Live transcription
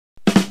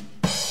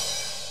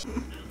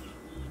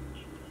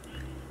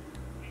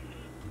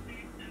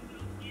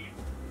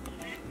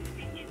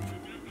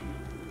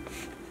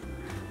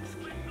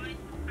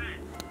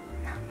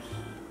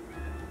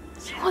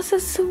Vas a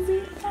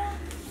subir.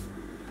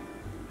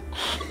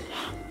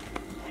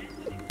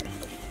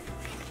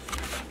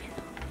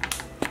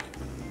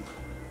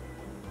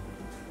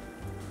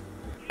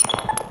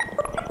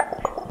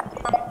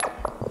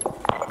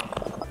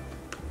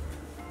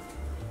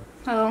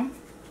 Hello.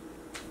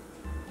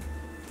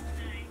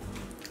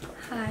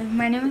 Hi,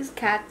 my name is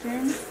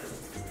Catherine.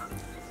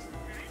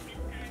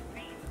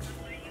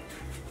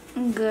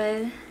 I'm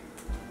good.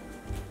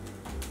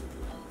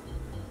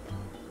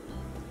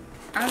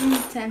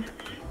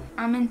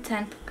 I'm in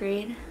 10th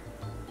grade.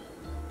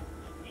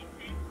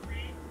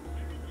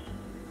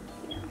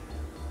 Yeah.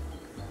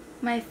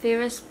 My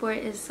favorite sport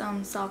is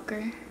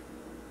soccer.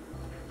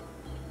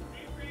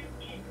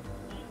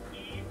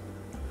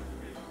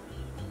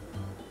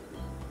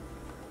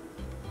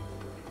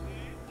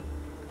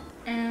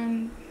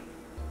 And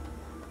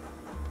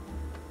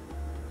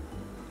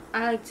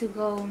I like to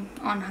go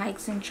on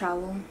hikes and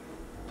travel.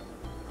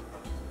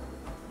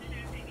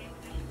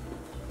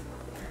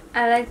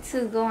 I like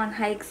to go on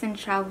hikes and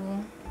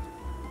travel.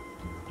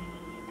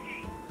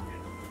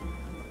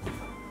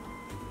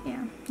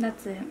 Yeah,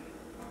 that's it.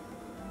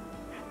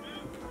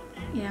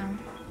 Yeah.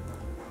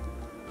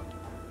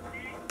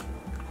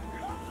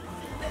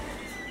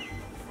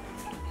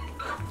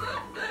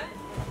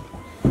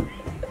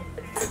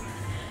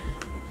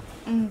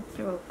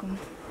 You're welcome.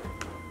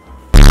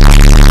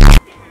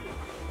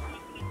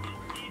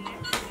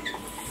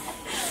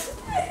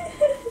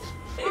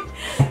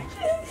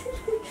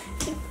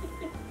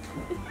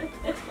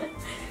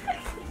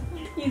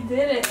 You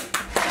did it.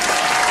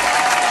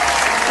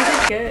 This is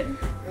good.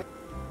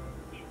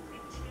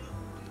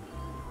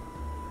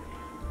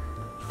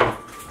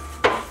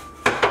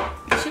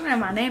 She went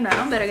my name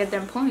now. I better get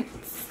them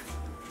points.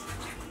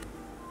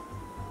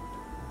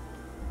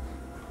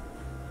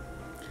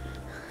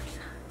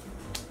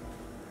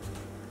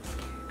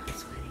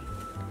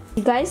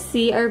 You guys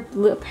see our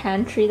blue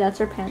pantry?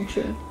 That's our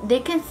pantry. They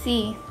can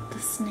see the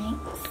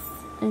snakes.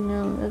 I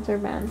know, that's our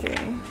pantry.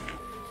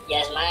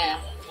 Yes, ma'am.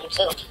 You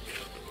too.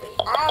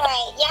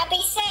 Alright, y'all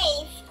be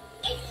safe.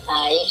 You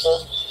too.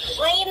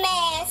 Wear your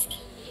mask.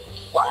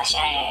 Wash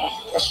your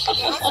hands. Wash your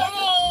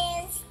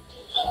hands.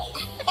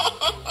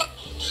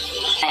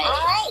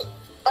 Alright.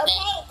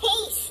 Okay,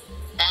 peace.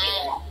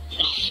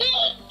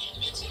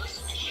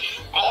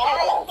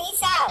 Alright,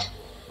 peace out.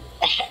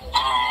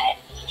 Alright.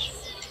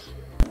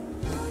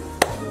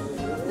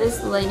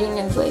 This lighting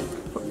is like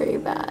very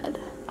bad.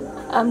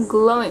 I'm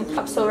glowing.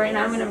 So right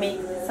now I'm gonna make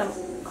some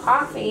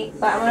coffee,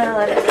 but I'm gonna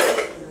let it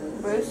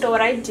brew. So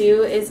what I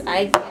do is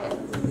I get,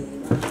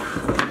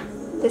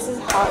 this is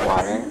hot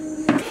water,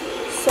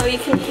 so you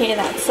can hear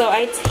that. So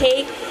I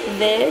take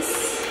this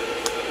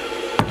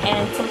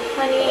and some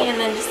honey and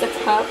then just a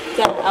cup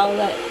that I'll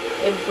let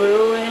it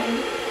brew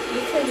in.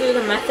 You can do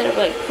the method of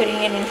like putting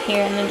it in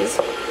here and then just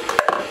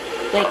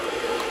like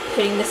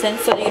putting this in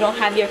so that you don't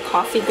have your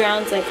coffee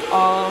grounds like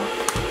all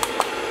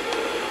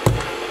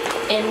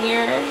in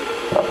your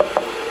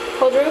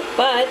cold brew,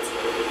 but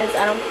as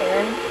I don't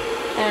care,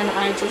 and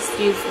I just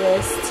use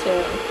this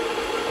to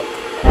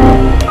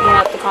get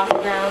out the coffee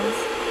grounds.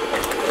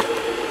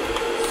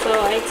 So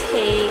I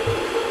take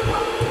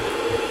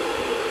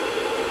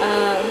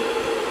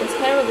it's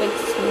kind of a big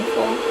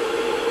spoonful.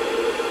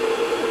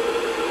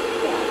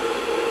 Yeah.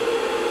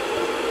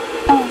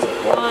 So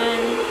 1,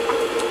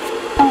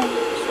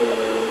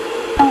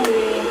 2,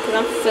 3, because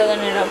I'm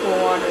filling it up with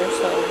water,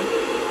 so.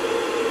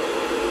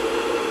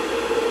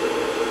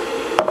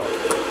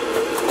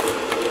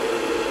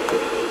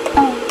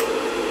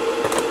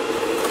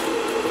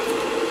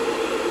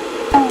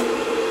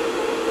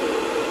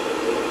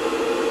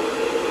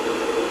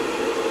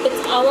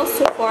 Almost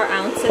to 4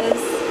 ounces.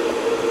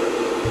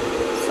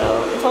 So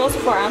it's almost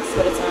to 4 ounces,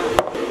 but it's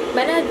not. I'm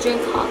gonna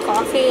drink hot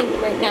coffee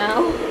right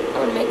now. I'm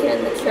gonna make it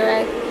in the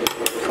Keurig.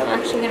 So I'm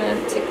actually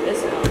gonna take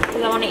this out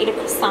because I want to eat a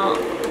croissant.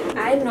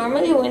 I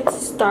normally went to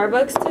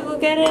Starbucks to go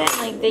get it, and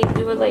like they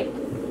do it like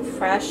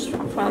fresh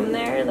from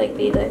there. Like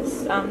they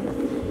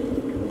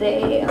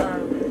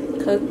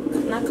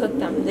not cook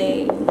them.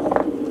 They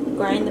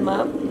grind them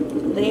up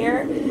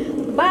there.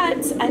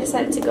 But I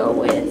decided to go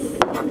with.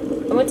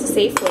 I went to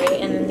Safeway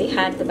and then they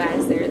had the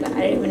bags there that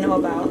I didn't even know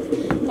about,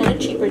 and they're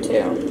cheaper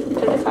too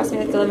because it cost me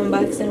like 11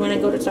 bucks, and when I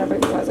go to Starbucks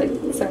it costs like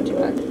 17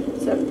 bucks.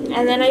 So,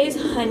 and then I use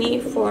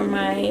honey for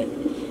my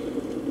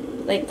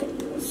like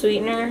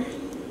sweetener,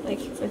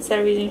 like instead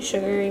of using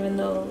sugar, even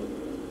though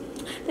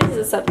this is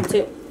a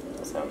substitute.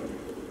 So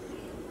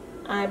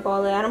I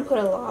eyeball it. I don't put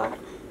a lot.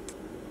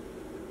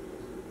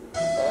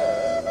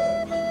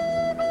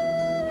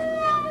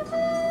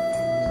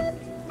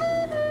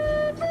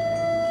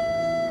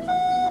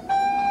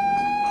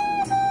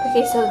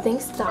 Okay, so the thing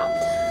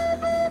stopped.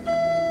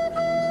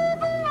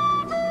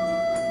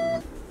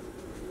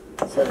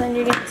 So then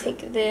you're gonna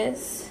take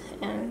this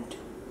and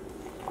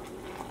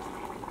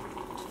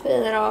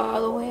fill it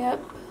all the way up.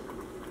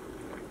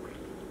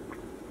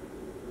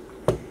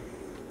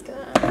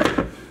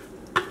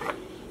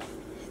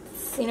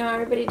 You know,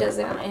 everybody does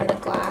it in the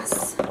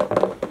glass.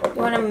 You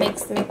want to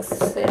mix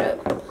it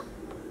up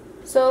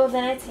So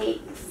then I take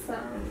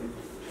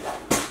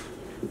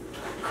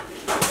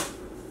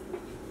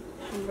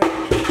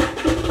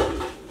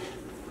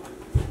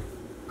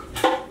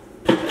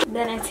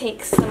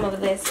some of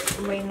this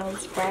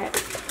Reynolds bread.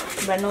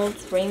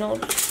 Reynolds.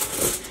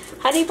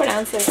 How do you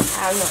pronounce it? I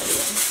have no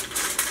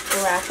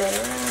idea. Wrap it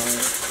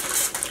around.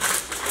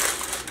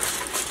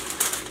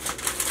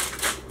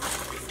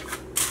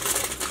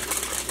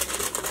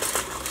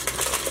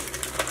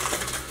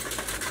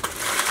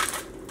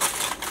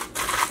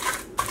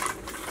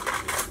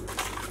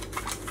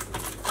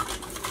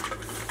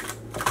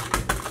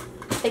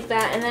 Like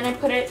that, and then I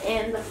put it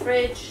in the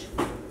fridge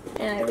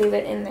and I leave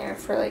it in there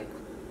for like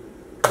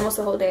almost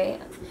the whole day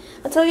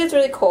until it gets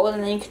really cold,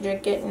 and then you can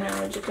drink it. You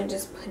know, you can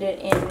just put it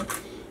in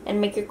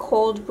and make your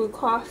cold brew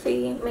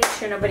coffee. Make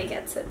sure nobody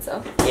gets it.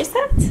 So here's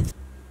that.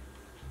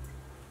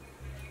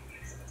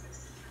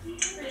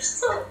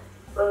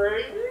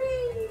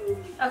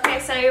 Okay,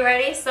 so you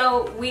ready?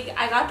 So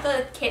I got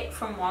the kit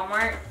from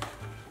Walmart,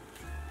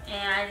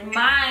 and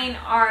mine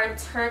are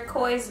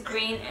turquoise,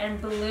 green, and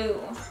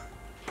blue.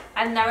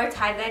 I've never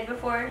tie-dyed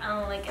before. I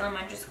don't like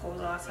elementary school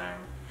was awesome.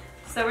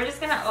 So we're just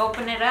gonna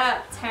open it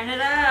up, turn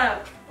it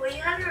up. Will you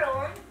have your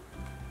own?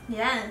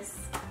 Yes.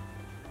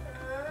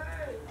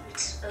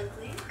 It's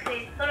ugly.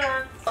 Okay, hold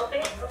on.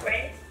 Open it,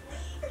 right?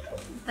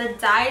 The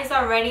dye is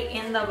already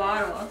in the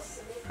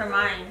bottles for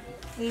mine.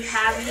 We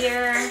have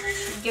your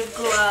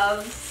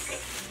gloves.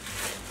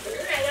 I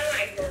got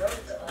my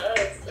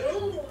gloves.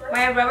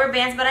 My rubber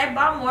bands, but I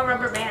bought more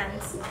rubber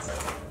bands.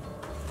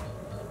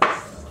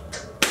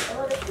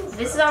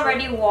 This is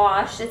already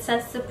washed. It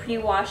says to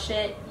pre-wash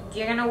it.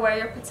 You're gonna wear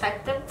your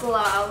protective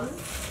gloves.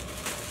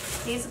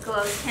 These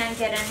gloves can't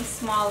get any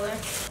smaller.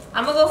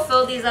 I'm gonna go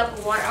fill these up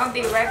with water. I'll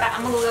be right back.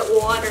 I'm gonna go get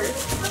water.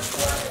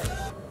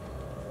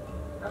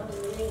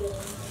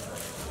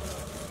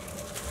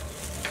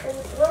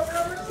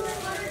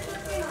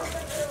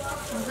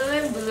 I'm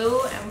doing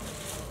blue and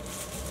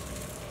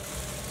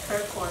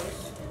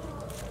turquoise.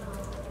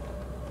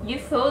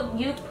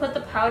 You put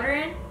the powder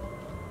in?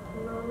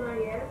 No, not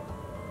yet.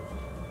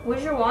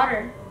 Where's your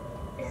water?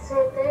 It's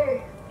right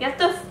there.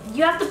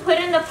 You have to put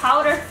in the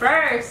powder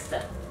first.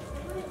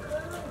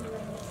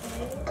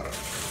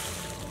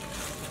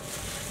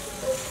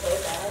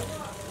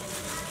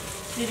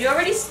 Did you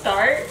already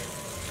start?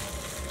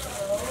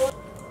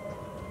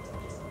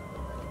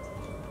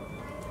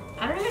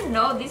 I don't even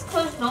know. These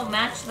colors don't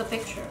match the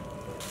picture.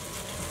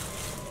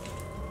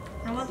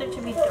 I want there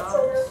to be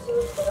dogs.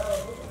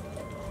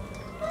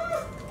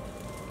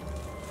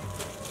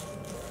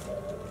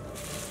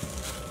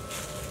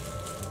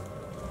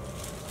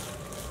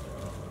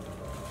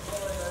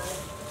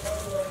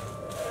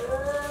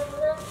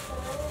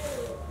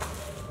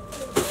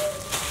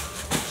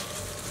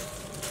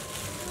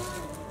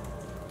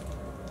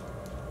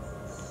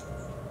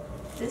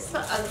 This is the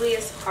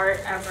ugliest heart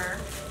ever.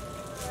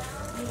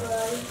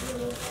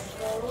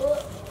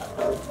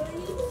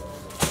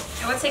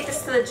 I want to take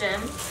this to the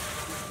gym.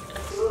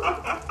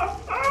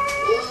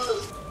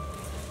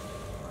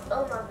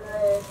 Oh my god.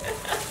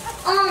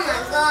 Oh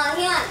my god,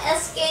 he on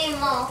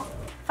Eskimo.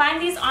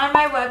 Find these on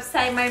my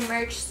website, my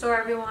merch store,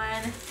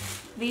 everyone.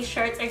 These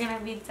shirts are going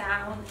to be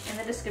down in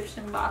the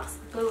description box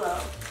below.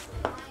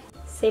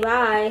 Say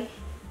bye.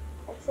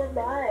 I said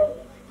bye.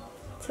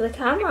 To the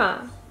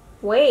camera.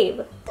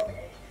 Wave.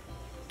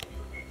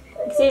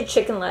 You see your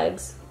chicken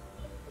legs.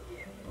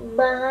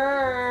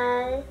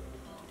 Bye.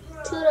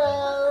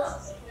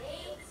 Toodles.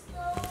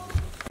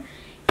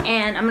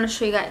 And I'm going to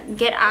show you guys.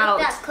 Get out.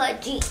 That's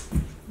Kaji.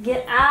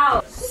 Get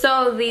out.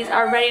 So these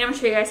are ready. I'm going to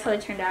show you guys how they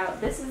turned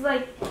out. This is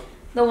like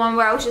the one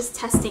where I was just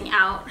testing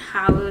out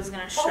how it was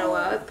going to show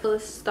up. The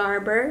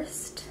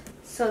Starburst.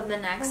 So the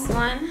next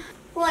one.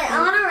 Wait, I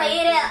want to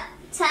rate it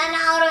 10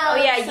 out of Oh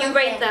yeah, something. you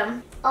rate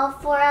them.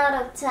 4 out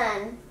of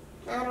 10.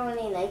 I don't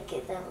really like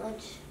it that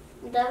much.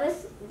 That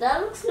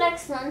looks like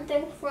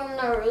something from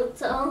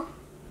Naruto.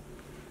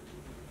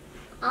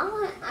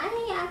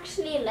 I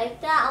actually like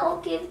that.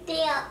 I'll give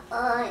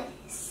it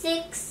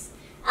 6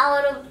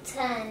 out of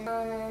 10.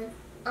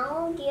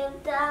 I'll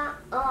give that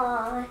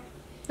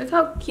Look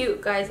how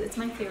cute, guys. It's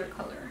my favorite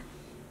color.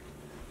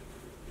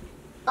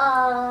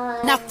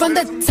 Now from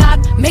the top,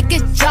 make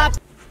it drop.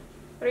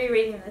 What are you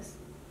rating this?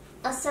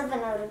 a 7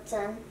 out of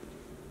 10.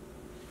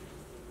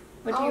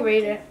 What do you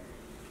rate it?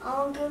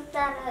 I'll give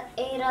that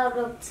an 8 out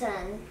of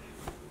 10.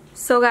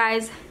 So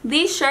guys,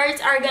 these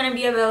shirts are going to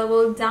be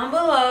available down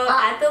below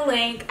at the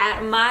link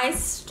at my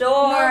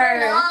store.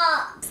 No.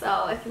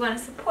 So if you want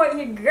to support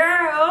your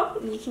girl,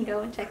 you can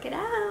go and check it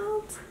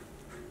out.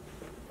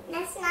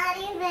 That's not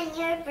even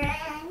your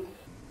brand.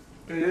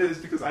 It is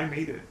because I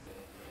made it.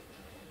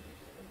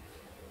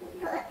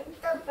 But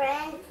the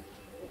brand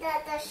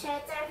that the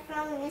shirts are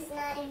from is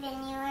not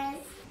even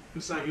yours.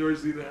 It's not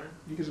yours either.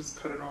 You can just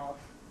cut it off.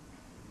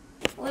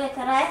 Wait,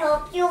 could I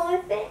help you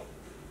with it?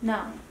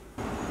 No.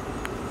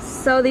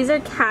 So these are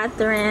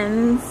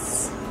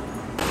Catherine's.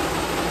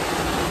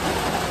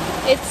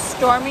 It's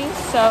storming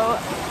so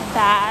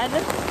bad.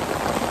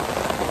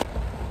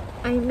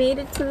 I made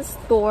it to the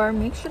store.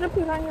 Make sure to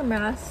put on your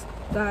mask,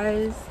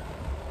 guys.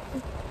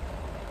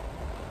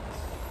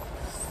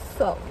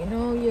 So, you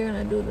know, you're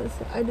gonna do this.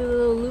 I do a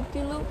little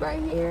loop-de-loop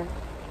right here.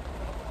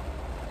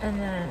 And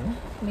then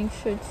make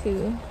sure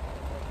to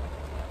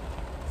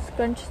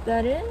scrunch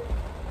that in.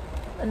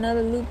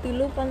 Another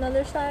loop-de-loop on the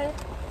other side.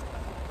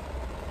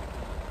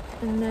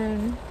 And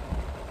then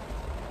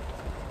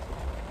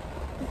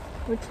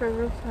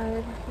whichever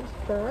side is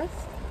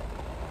first.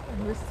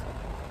 And just,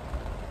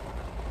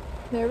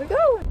 there we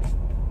go.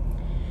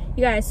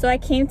 You guys, so I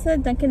came to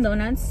Dunkin'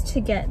 Donuts to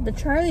get the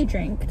Charlie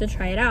drink to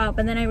try it out,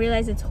 but then I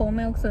realized it's whole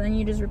milk, so then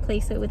you just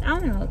replace it with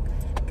almond milk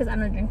because I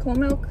don't drink whole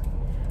milk.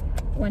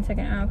 1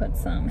 second, I'll put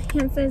some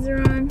hand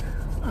sanitizer on.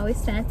 Always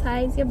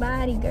sanitize your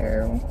body,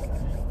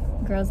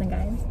 girls and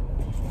guys.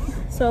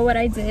 So what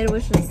I did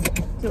was just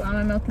do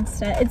almond milk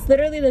instead. It's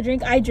literally the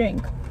drink I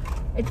drink.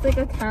 It's like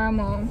a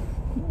caramel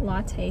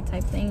latte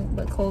type thing,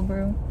 but cold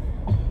brew.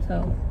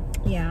 So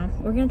yeah,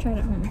 we're gonna try it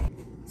at home.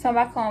 So I'm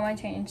back home. I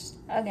changed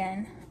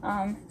again.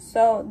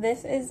 So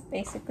this is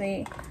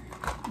basically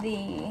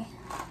the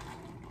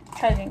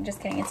Charlie drink. Just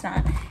kidding, it's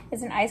not.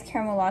 It's an iced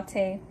caramel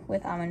latte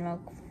with almond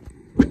milk.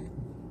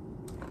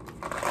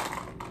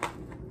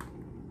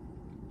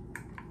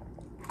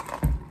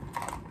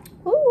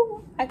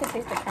 Ooh, I could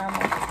taste the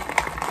caramel.